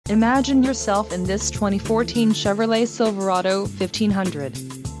Imagine yourself in this 2014 Chevrolet Silverado 1500.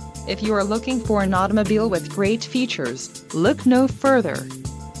 If you are looking for an automobile with great features, look no further.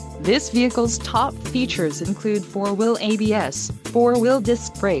 This vehicle's top features include 4-wheel ABS, 4-wheel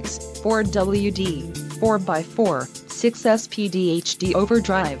disc brakes, 4WD, 4x4, 6SPD HD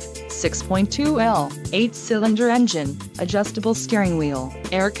overdrive, 6.2L, 8-cylinder engine, adjustable steering wheel,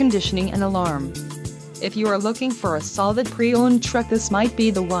 air conditioning and alarm. If you are looking for a solid pre-owned truck, this might be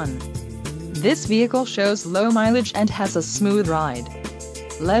the one. This vehicle shows low mileage and has a smooth ride.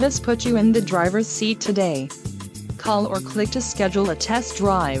 Let us put you in the driver's seat today. Call or click to schedule a test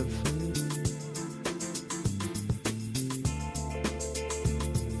drive.